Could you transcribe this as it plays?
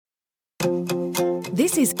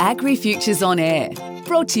This is AgriFutures On Air,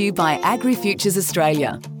 brought to you by AgriFutures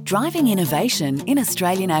Australia, driving innovation in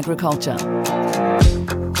Australian agriculture.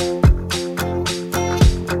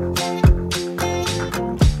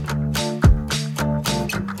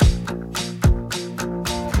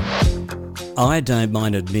 I don't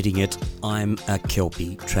mind admitting it, I'm a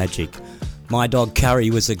Kelpie. Tragic. My dog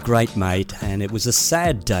Curry was a great mate, and it was a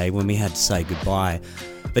sad day when we had to say goodbye.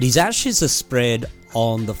 But his ashes are spread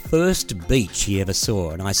on the first beach he ever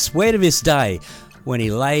saw, and I swear to this day, when he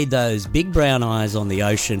laid those big brown eyes on the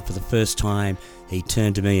ocean for the first time, he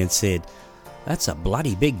turned to me and said, "That's a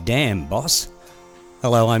bloody big dam, boss."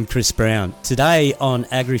 Hello, I'm Chris Brown. Today on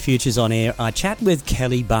AgriFutures On Air, I chat with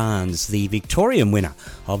Kelly Barnes, the Victorian winner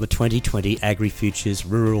of the 2020 AgriFutures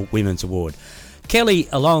Rural Women's Award. Kelly,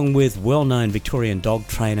 along with well-known Victorian dog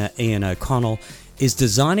trainer Ian O'Connell, is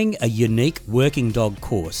designing a unique working dog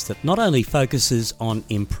course that not only focuses on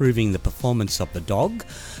improving the performance of the dog,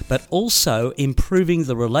 but also improving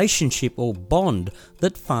the relationship or bond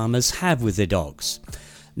that farmers have with their dogs.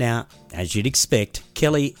 Now, as you'd expect,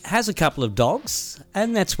 Kelly has a couple of dogs,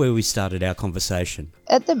 and that's where we started our conversation.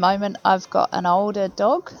 At the moment, I've got an older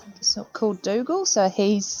dog called Dougal, so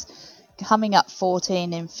he's coming up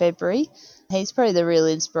 14 in February. He's probably the real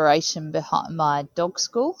inspiration behind my dog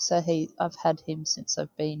school, so I've had him since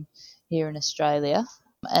I've been here in Australia.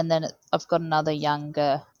 And then I've got another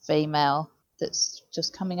younger female that's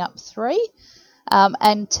just coming up 3.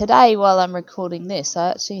 And today, while I'm recording this, I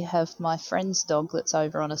actually have my friend's dog that's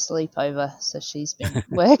over on a sleepover. So she's been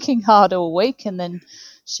working hard all week, and then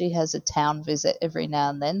she has a town visit every now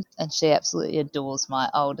and then. And she absolutely adores my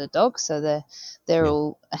older dog. So they're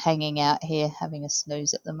all hanging out here having a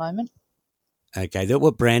snooze at the moment. Okay,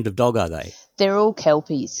 what brand of dog are they? They're all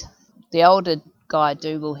Kelpies. The older guy,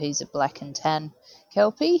 Dougal, he's a black and tan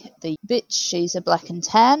Kelpie. The bitch, she's a black and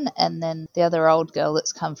tan, and then the other old girl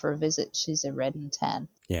that's come for a visit, she's a red and tan.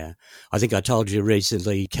 Yeah, I think I told you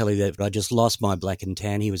recently, Kelly, that I just lost my black and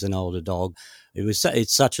tan. He was an older dog.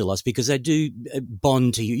 It's such a loss because they do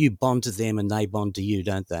bond to you. You bond to them and they bond to you,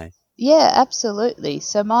 don't they? Yeah, absolutely.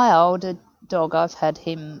 So my older dog, I've had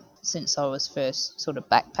him since I was first sort of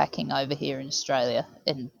backpacking over here in Australia.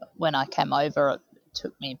 And when I came over, it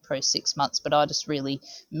took me probably 6 months, but I just really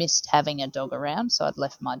missed having a dog around. So I'd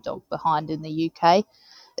left my dog behind in the UK.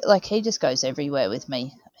 Like, he just goes everywhere with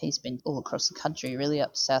me. He's been all across the country, really,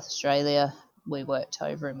 up to South Australia. We worked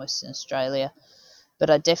over in Western Australia.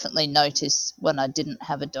 But I definitely noticed when I didn't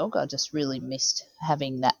have a dog, I just really missed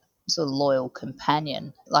having that sort of loyal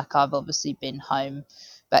companion. Like, I've obviously been home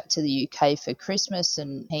back to the UK for Christmas,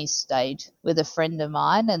 and he stayed with a friend of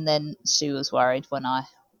mine, and then she was worried when I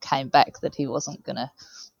came back that he wasn't going to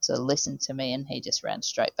sort of listen to me, and he just ran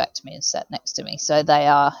straight back to me and sat next to me. So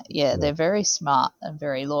they're very smart and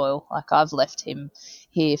very loyal. Like, I've left him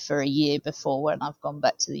here for a year before when I've gone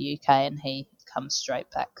back to the UK, and he comes straight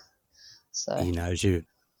back. So He knows you.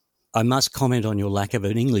 I must comment on your lack of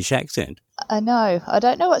an English accent. I know. I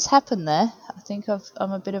don't know what's happened there. I think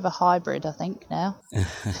I'm a bit of a hybrid, I think, now.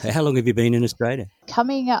 How long have you been in Australia?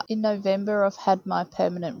 Coming up in November, I've had my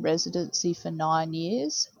permanent residency for 9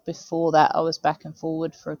 years. Before that, I was back and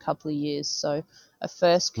forward for a couple of years. So I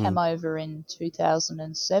first came over in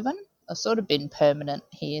 2007. I've sort of been permanent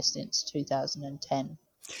here since 2010.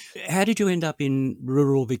 How did you end up in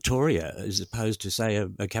rural Victoria as opposed to, say,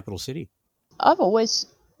 a capital city? I've always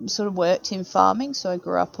sort of worked in farming, so I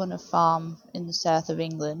grew up on a farm in the south of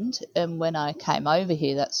England, and when I came over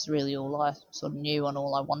here, that's really all I sort of knew and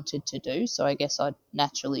all I wanted to do. So I guess I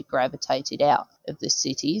naturally gravitated out of the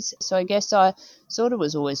cities. So I guess I sort of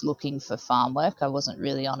was always looking for farm work. I wasn't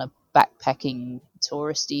really on a backpacking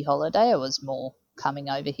touristy holiday. I was more coming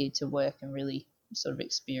over here to work and really sort of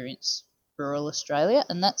experience rural Australia,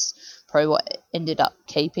 and that's probably what ended up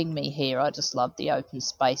keeping me here. I just love the open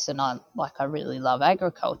space, and I really love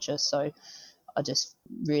agriculture, so I just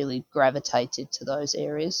really gravitated to those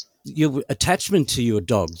areas. Your attachment to your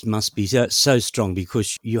dogs must be so strong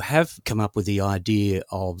because you have come up with the idea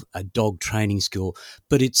of a dog training school,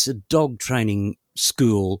 but it's a dog training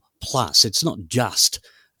school plus. It's not just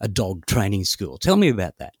a dog training school. Tell me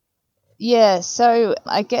about that. Yeah, so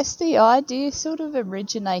I guess the idea sort of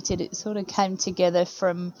originated, it sort of came together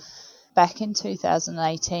from back in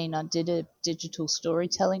 2018. I did a digital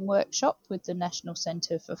storytelling workshop with the National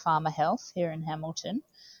Centre for Farmer Health here in Hamilton.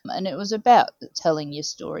 And it was about telling your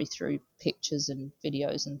story through pictures and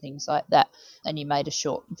videos and things like that. And you made a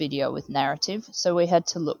short video with narrative. So we had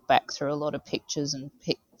to look back through a lot of pictures and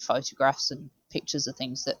photographs and pictures of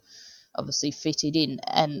things that obviously fitted in.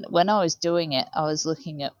 And when I was doing it, I was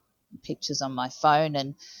looking at pictures on my phone,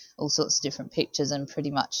 and all sorts of different pictures, and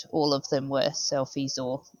pretty much all of them were selfies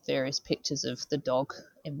or various pictures of the dog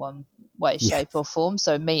in one way, Yeah. shape, or form.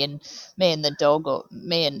 So me and the dog, or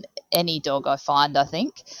me and any dog I find, I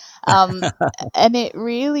think. And it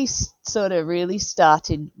really really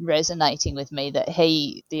started resonating with me that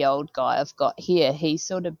he, the old guy I've got here, he's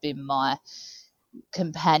sort of been my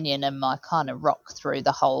companion and my kind of rock through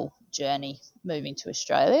the whole journey moving to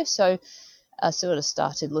Australia. So I sort of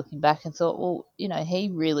started looking back and thought, well, he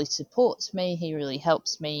really supports me. He really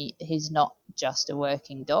helps me. He's not just a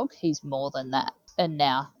working dog. He's more than that. And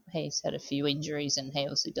now he's had a few injuries and he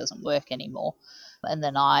obviously doesn't work anymore. And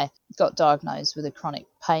then I got diagnosed with a chronic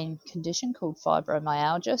pain condition called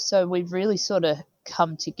fibromyalgia. So we've really sort of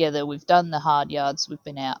come together. We've done the hard yards. We've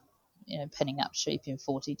been out, penning up sheep in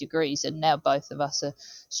 40 degrees. And now both of us are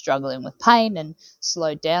struggling with pain and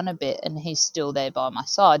slowed down a bit. And he's still there by my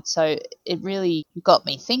side. So it really got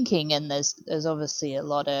me thinking. And there's obviously a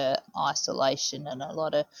lot of isolation and a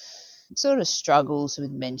lot of sort of struggles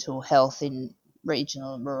with mental health in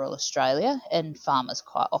regional and rural Australia, and farmers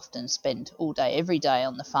quite often spend all day, every day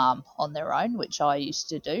on the farm on their own, which I used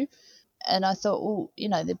to do. And I thought, well,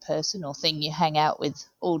 the personal thing you hang out with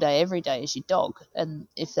all day, every day is your dog. And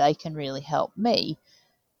if they can really help me,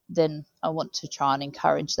 then I want to try and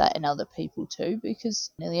encourage that in other people too, because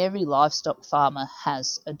nearly every livestock farmer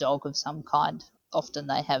has a dog of some kind. Often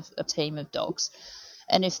they have a team of dogs.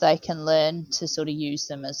 And if they can learn to sort of use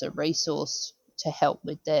them as a resource to help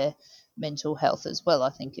with their mental health as well, I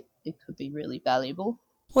think it could be really valuable.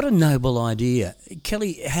 What a noble idea.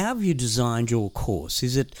 Kelly, how have you designed your course?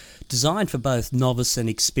 Is it designed for both novice and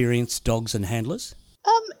experienced dogs and handlers?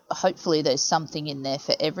 Hopefully there's something in there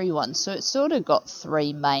for everyone. So it's sort of got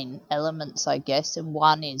three main elements, I guess. And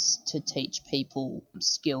one is to teach people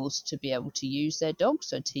skills to be able to use their dogs.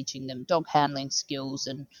 So teaching them dog handling skills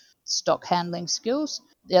and stock handling skills.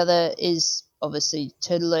 The other is obviously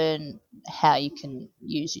to learn how you can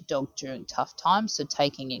use your dog during tough times. So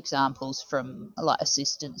taking examples from like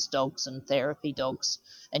assistance dogs and therapy dogs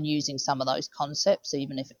and using some of those concepts,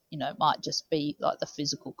 even if, it might just be like the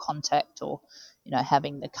physical contact or,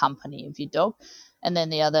 having the company of your dog. And then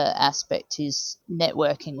the other aspect is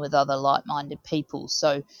networking with other like-minded people.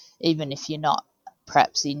 So even if you're not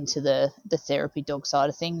perhaps into the therapy dog side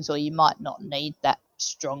of things, or you might not need that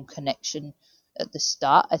strong connection at the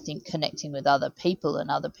start, I think connecting with other people and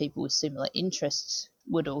other people with similar interests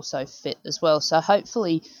would also fit as well. So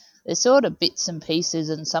hopefully there's sort of bits and pieces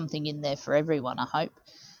and something in there for everyone, I hope.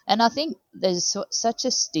 And I think there's such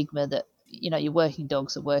a stigma that, your working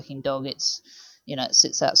dog's a working dog. It's, it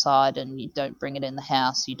sits outside and you don't bring it in the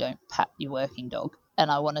house, you don't pat your working dog. And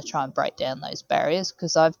I want to try and break down those barriers,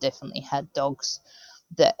 because I've definitely had dogs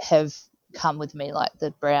that have come with me, like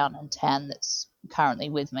the brown and tan that's currently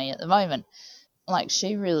with me at the moment. Like,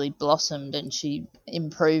 she really blossomed and she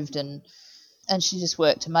improved and she just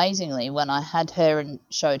worked amazingly when I had her and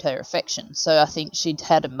showed her affection. So I think she'd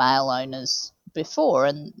had a male owners before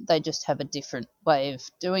and they just have a different way of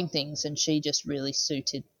doing things, and she just really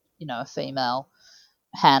suited, a female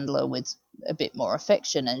handler with a bit more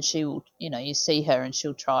affection. And she will, you see her and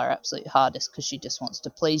she'll try her absolute hardest because she just wants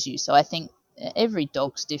to please you. So I think every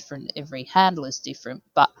dog's different, every handler's different,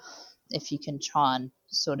 but if you can try and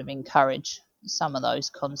sort of encourage some of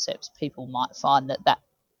those concepts, people might find that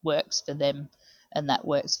works for them and that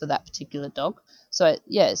works for that particular dog. So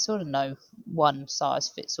yeah, it's sort of no one size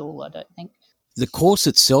fits all, I don't think. The course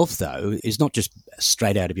itself, though, is not just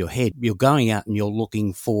straight out of your head. You're going out and you're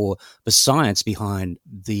looking for the science behind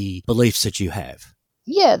the beliefs that you have.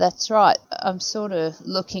 Yeah, that's right. I'm sort of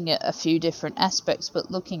looking at a few different aspects, but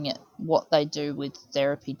looking at what they do with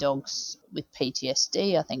therapy dogs with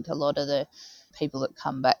PTSD. I think a lot of the people that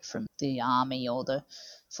come back from the army or the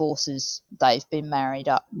forces, they've been married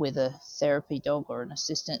up with a therapy dog or an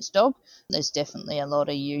assistance dog. There's definitely a lot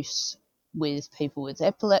of use with people with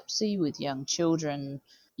epilepsy, with young children,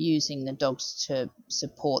 using the dogs to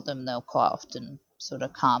support them. They'll quite often sort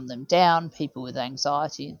of calm them down, people with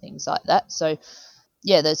anxiety and things like that. So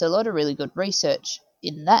yeah, there's a lot of really good research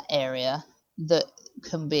in that area that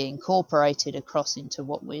can be incorporated across into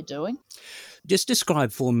what we're doing. Just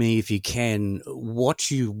describe for me, if you can,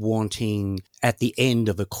 what you're wanting at the end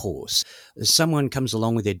of a course. Someone comes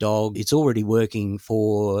along with their dog, it's already working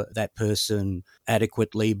for that person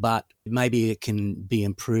adequately, but maybe it can be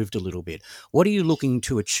improved a little bit. What are you looking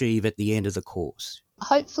to achieve at the end of the course?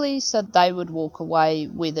 Hopefully so they would walk away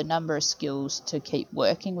with a number of skills to keep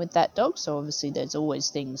working with that dog. So obviously there's always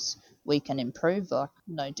things we can improve, like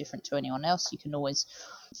no different to anyone else. You can always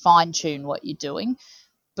fine-tune what you're doing.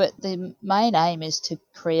 But the main aim is to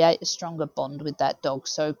create a stronger bond with that dog.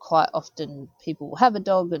 So quite often people will have a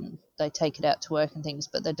dog and they take it out to work and things,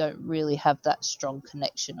 but they don't really have that strong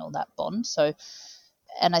connection or that bond. So,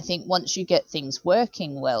 and I think once you get things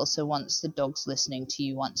working well, so once the dog's listening to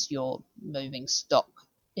you, once you're moving stock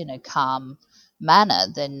in a calm manner,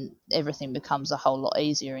 then everything becomes a whole lot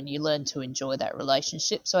easier and you learn to enjoy that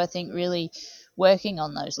relationship. So I think really working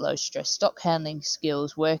on those low stress stock handling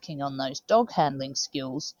skills, working on those dog handling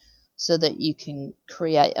skills so that you can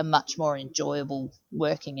create a much more enjoyable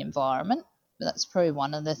working environment. That's probably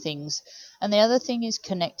one of the things. And the other thing is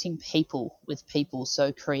connecting people with people,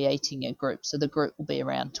 so creating a group. So the group will be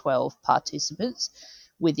around 12 participants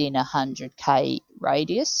within a 100k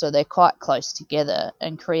radius, so they're quite close together,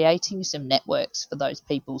 and creating some networks for those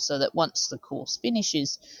people so that once the course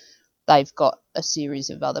finishes, they've got a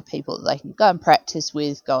series of other people that they can go and practice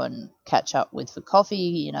with, go and catch up with for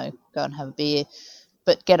coffee, go and have a beer,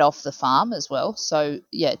 but get off the farm as well. So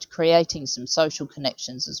yeah, creating some social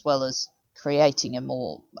connections as well as creating a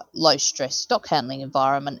more low stress stock handling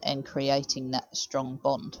environment and creating that strong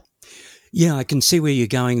bond. Yeah, I can see where you're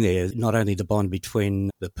going there. Not only the bond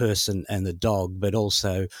between the person and the dog, but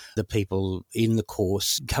also the people in the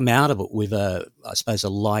course come out of it with I suppose, a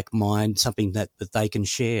like mind, something that they can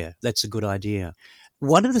share. That's a good idea.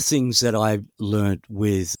 One of the things that I learnt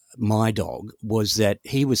with my dog was that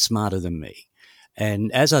he was smarter than me.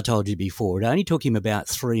 And as I told you before, it only took him about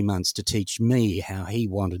 3 months to teach me how he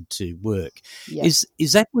wanted to work. Yeah.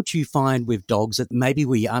 Is that what you find with dogs, that maybe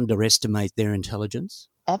we underestimate their intelligence?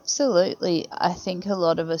 Absolutely. I think a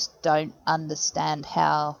lot of us don't understand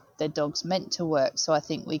how their dog's meant to work. So I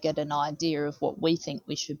think we get an idea of what we think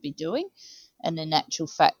we should be doing. And in actual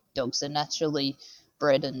fact, dogs are naturally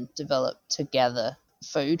bred and developed to gather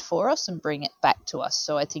food for us and bring it back to us.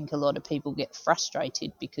 So I think a lot of people get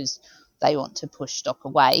frustrated because they want to push stock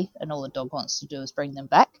away and all the dog wants to do is bring them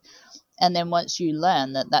back. And then once you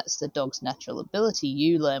learn that that's the dog's natural ability,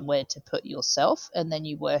 you learn where to put yourself, and then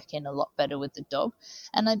you work in a lot better with the dog.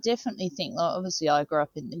 And I definitely think, obviously I grew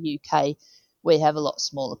up in the UK, we have a lot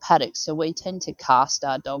smaller paddocks, so we tend to cast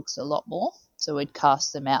our dogs a lot more. So we'd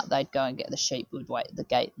cast them out, they'd go and get the sheep, we'd wait at the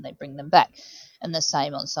gate and they'd bring them back. And the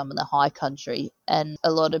same on some of the high country. And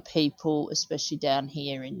a lot of people, especially down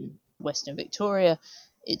here in Western Victoria,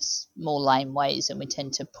 it's more lane ways and we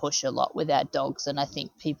tend to push a lot with our dogs, and I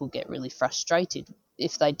think people get really frustrated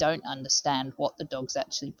if they don't understand what the dog's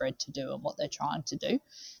actually bred to do and what they're trying to do.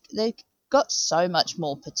 They've got so much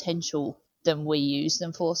more potential than we use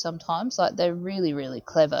them for sometimes. Like, they're really, really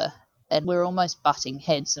clever and we're almost butting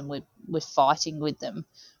heads and we're fighting with them.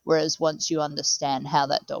 Whereas once you understand how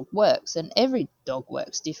that dog works, and every dog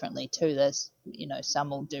works differently too. There's, some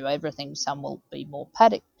will do everything, some will be more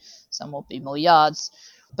paddock, some will be more yards.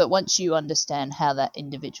 But once you understand how that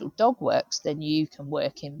individual dog works, then you can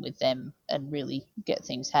work in with them and really get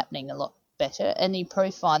things happening a lot better. And you probably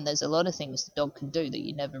find there's a lot of things the dog can do that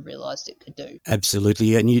you never realised it could do.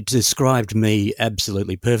 Absolutely. And you described me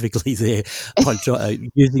absolutely perfectly there,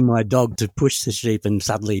 using my dog to push the sheep and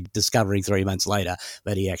suddenly discovering 3 months later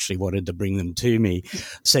that he actually wanted to bring them to me.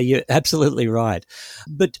 So you're absolutely right.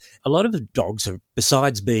 But a lot of the dogs are,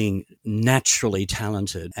 besides being naturally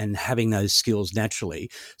talented and having those skills naturally,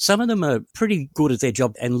 some of them are pretty good at their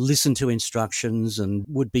job and listen to instructions and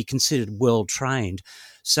would be considered well trained.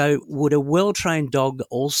 So would a well-trained dog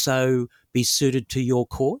also be suited to your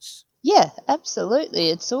course? Yeah, absolutely.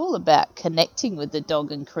 It's all about connecting with the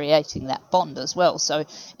dog and creating that bond as well. So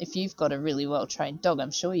if you've got a really well-trained dog,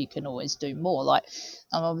 I'm sure you can always do more. Like,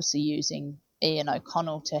 I'm obviously using Ian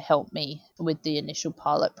O'Connell to help me with the initial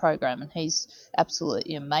pilot program, and he's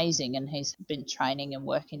absolutely amazing, and he's been training and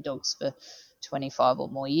working dogs for 25 or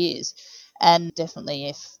more years. And definitely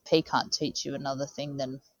if he can't teach you another thing,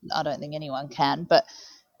 then I don't think anyone can. But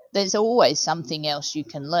there's always something else you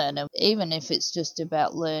can learn, and even if it's just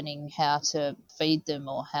about learning how to feed them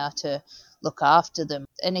or how to look after them,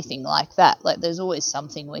 anything like that. Like, there's always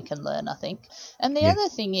something we can learn, I think. And the other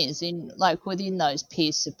thing is, within those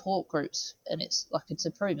peer support groups, and it's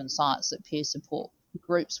a proven science that peer support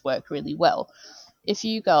groups work really well. If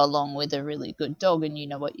you go along with a really good dog and you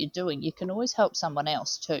know what you're doing, you can always help someone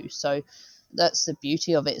else too. So that's the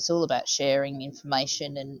beauty of it. It's all about sharing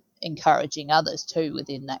information and encouraging others too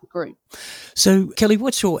within that group. So, Kelly,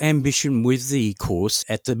 what's your ambition with the course?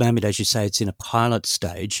 At the moment, as you say, it's in a pilot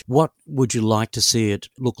stage. What would you like to see it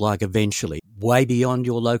look like eventually? Way beyond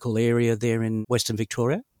your local area there in Western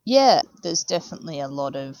Victoria? Yeah, there's definitely a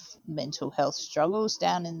lot of mental health struggles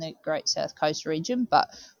down in the Great South Coast region, but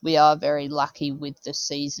we are very lucky with the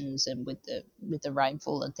seasons and with the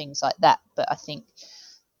rainfall and things like that. But I think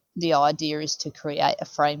the idea is to create a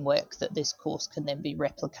framework that this course can then be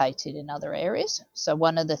replicated in other areas. So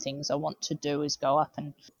one of the things I want to do is go up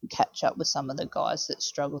and catch up with some of the guys that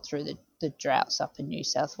struggle through the droughts up in New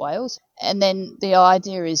South Wales. And then the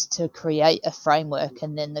idea is to create a framework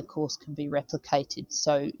and then the course can be replicated.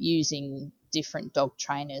 So using different dog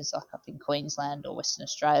trainers like up in Queensland or Western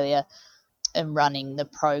Australia and running the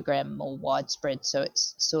program more widespread. So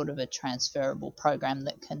it's sort of a transferable program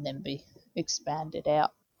that can then be expanded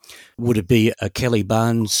out. Would it be a Kelly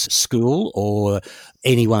Barnes school, or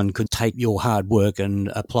anyone could take your hard work and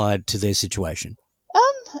apply it to their situation?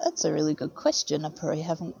 That's a really good question. I probably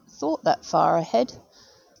haven't thought that far ahead.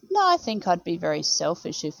 No, I think I'd be very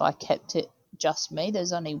selfish if I kept it just me.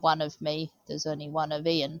 There's only one of me. There's only one of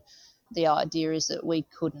Ian. The idea is that we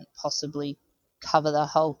couldn't possibly cover the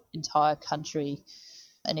whole entire country.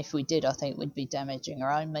 And if we did, I think we'd be damaging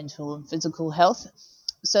our own mental and physical health.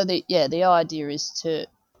 So the idea is to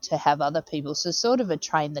have other people. So sort of a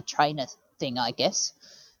train the trainer thing, I guess.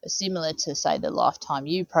 Similar to, say, the Lifetime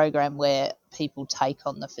U program where people take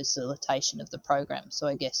on the facilitation of the program. So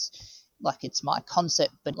I guess like it's my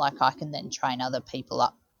concept, but like I can then train other people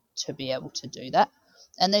up to be able to do that.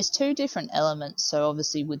 And there's two different elements. So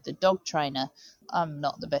obviously with the dog trainer, I'm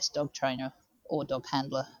not the best dog trainer or dog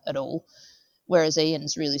handler at all, whereas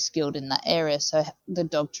Ian's really skilled in that area. So the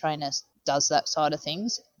dog trainer does that side of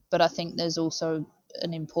things. But I think there's also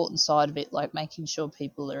an important side of it, like making sure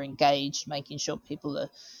people are engaged, making sure people are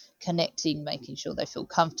connecting, making sure they feel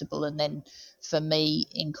comfortable, and then for me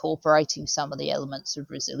incorporating some of the elements of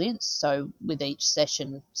resilience. So with each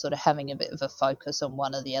session sort of having a bit of a focus on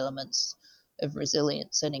one of the elements of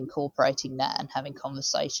resilience and incorporating that and having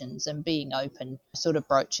conversations and being open, sort of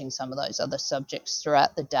broaching some of those other subjects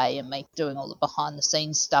throughout the day and doing all the behind the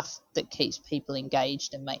scenes stuff that keeps people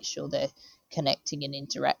engaged and make sure they're connecting and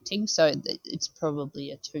interacting. So it's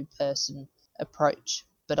probably a two-person approach,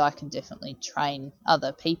 but I can definitely train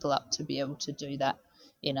other people up to be able to do that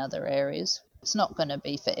in other areas. It's not going to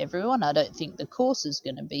be for everyone. I don't think the course is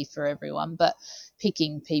going to be for everyone, but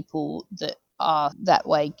picking people that are that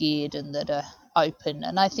way geared and that are open.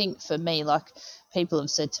 And I think for me, like, people have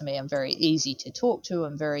said to me, I'm very easy to talk to,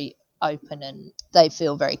 I'm very open, and they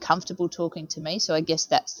feel very comfortable talking to me. So I guess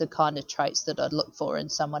that's the kind of traits that I'd look for in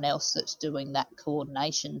someone else that's doing that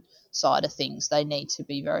coordination side of things. They need to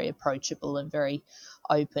be very approachable and very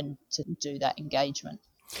open to do that engagement.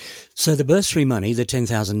 So the bursary money, the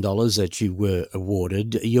 $10,000 that you were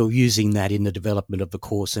awarded, you're using that in the development of the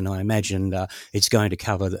course, and I imagine it's going to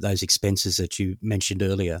cover those expenses that you mentioned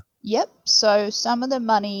earlier. Yep, so some of the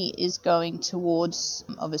money is going towards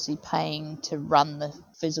obviously paying to run the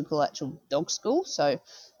physical actual dog school, so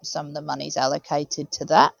some of the money is allocated to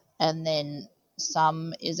that, and then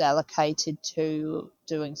some is allocated to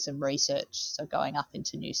doing some research, so going up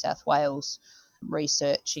into New South Wales,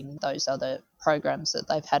 researching those other programs that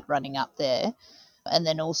they've had running up there. And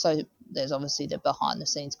then also there's obviously the behind the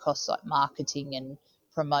scenes costs like marketing and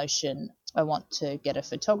promotion. I want to get a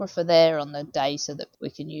photographer there on the day so that we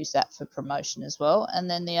can use that for promotion as well. And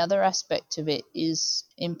then the other aspect of it is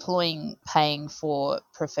paying for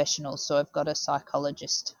professionals. So I've got a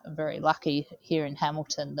psychologist. I'm very lucky here in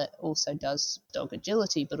Hamilton that also does dog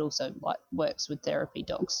agility, but also like works with therapy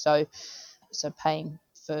dogs. So paying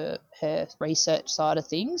for her research side of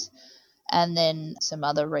things, and then some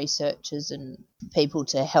other researchers and people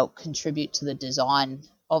to help contribute to the design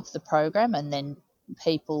of the program, and then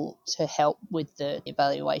people to help with the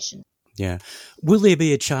evaluation. Yeah. Will there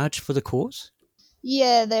be a charge for the course?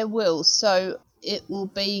 Yeah, there will. So it will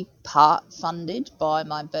be part funded by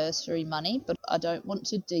my bursary money, but I don't want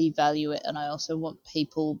to devalue it, and I also want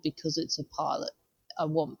people, because it's a pilot, I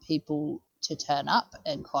want people to turn up,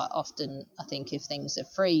 and quite often I think if things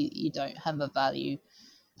are free you don't have a value,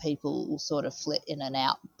 people will sort of flit in and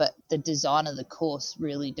out. But the design of the course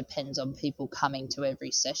really depends on people coming to every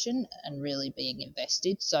session and really being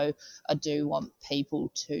invested. So I do want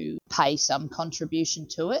people to pay some contribution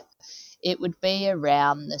to it. It would be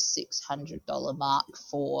around the $600 mark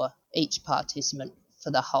for each participant for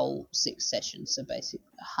the whole 6 sessions, so basically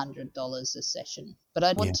 $100 a session. But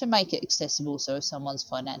I want to make it accessible, so if someone's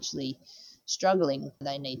financially struggling,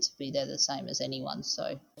 they need to be there the same as anyone.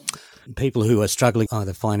 So people who are struggling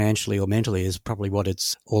either financially or mentally is probably what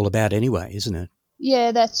it's all about anyway, isn't it?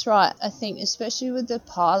 Yeah, that's right. I think especially with the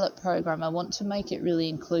pilot program, I want to make it really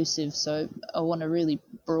inclusive. So I want a really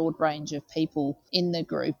broad range of people in the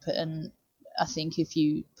group, and I think if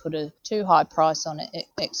you put a too high price on it, it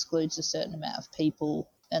excludes a certain amount of people.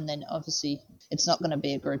 And then obviously it's not going to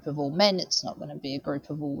be a group of all men, it's not going to be a group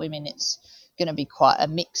of all women, it's going to be quite a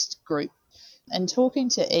mixed group. And talking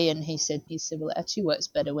to Ian, he said, well, it actually works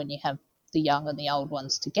better when you have the young and the old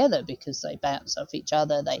ones together because they bounce off each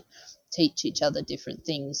other, they teach each other different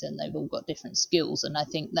things, and they've all got different skills. And I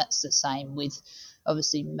think that's the same with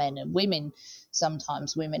obviously men and women.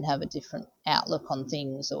 Sometimes women have a different outlook on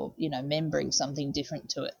things, or, men bring something different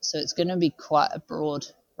to it. So it's going to be quite a broad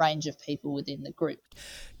range of people within the group.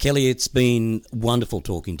 Kelly, it's been wonderful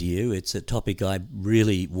talking to you. It's a topic I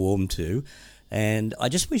really warm to. And I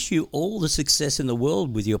just wish you all the success in the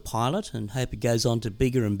world with your pilot and hope it goes on to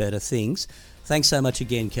bigger and better things. Thanks so much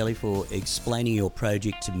again, Kelly, for explaining your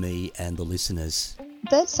project to me and the listeners.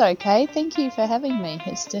 That's okay. Thank you for having me.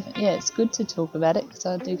 It's good to talk about it because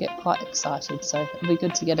I do get quite excited. So it'll be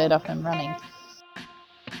good to get it up and running.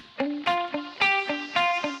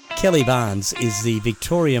 Kelly Barnes is the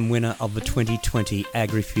Victorian winner of the 2020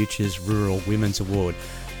 AgriFutures Rural Women's Award.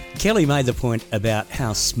 Kelly made the point about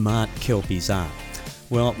how smart Kelpies are.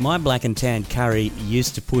 Well, my black and tan curry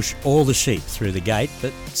used to push all the sheep through the gate,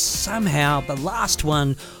 but somehow the last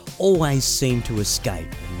one always seemed to escape,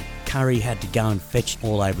 and Curry had to go and fetch it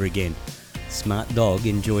all over again. Smart dog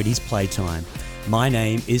enjoyed his playtime. My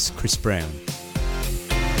name is Chris Brown.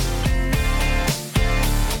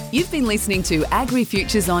 You've been listening to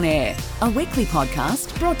AgriFutures On Air, a weekly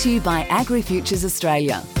podcast brought to you by AgriFutures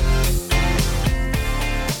Australia.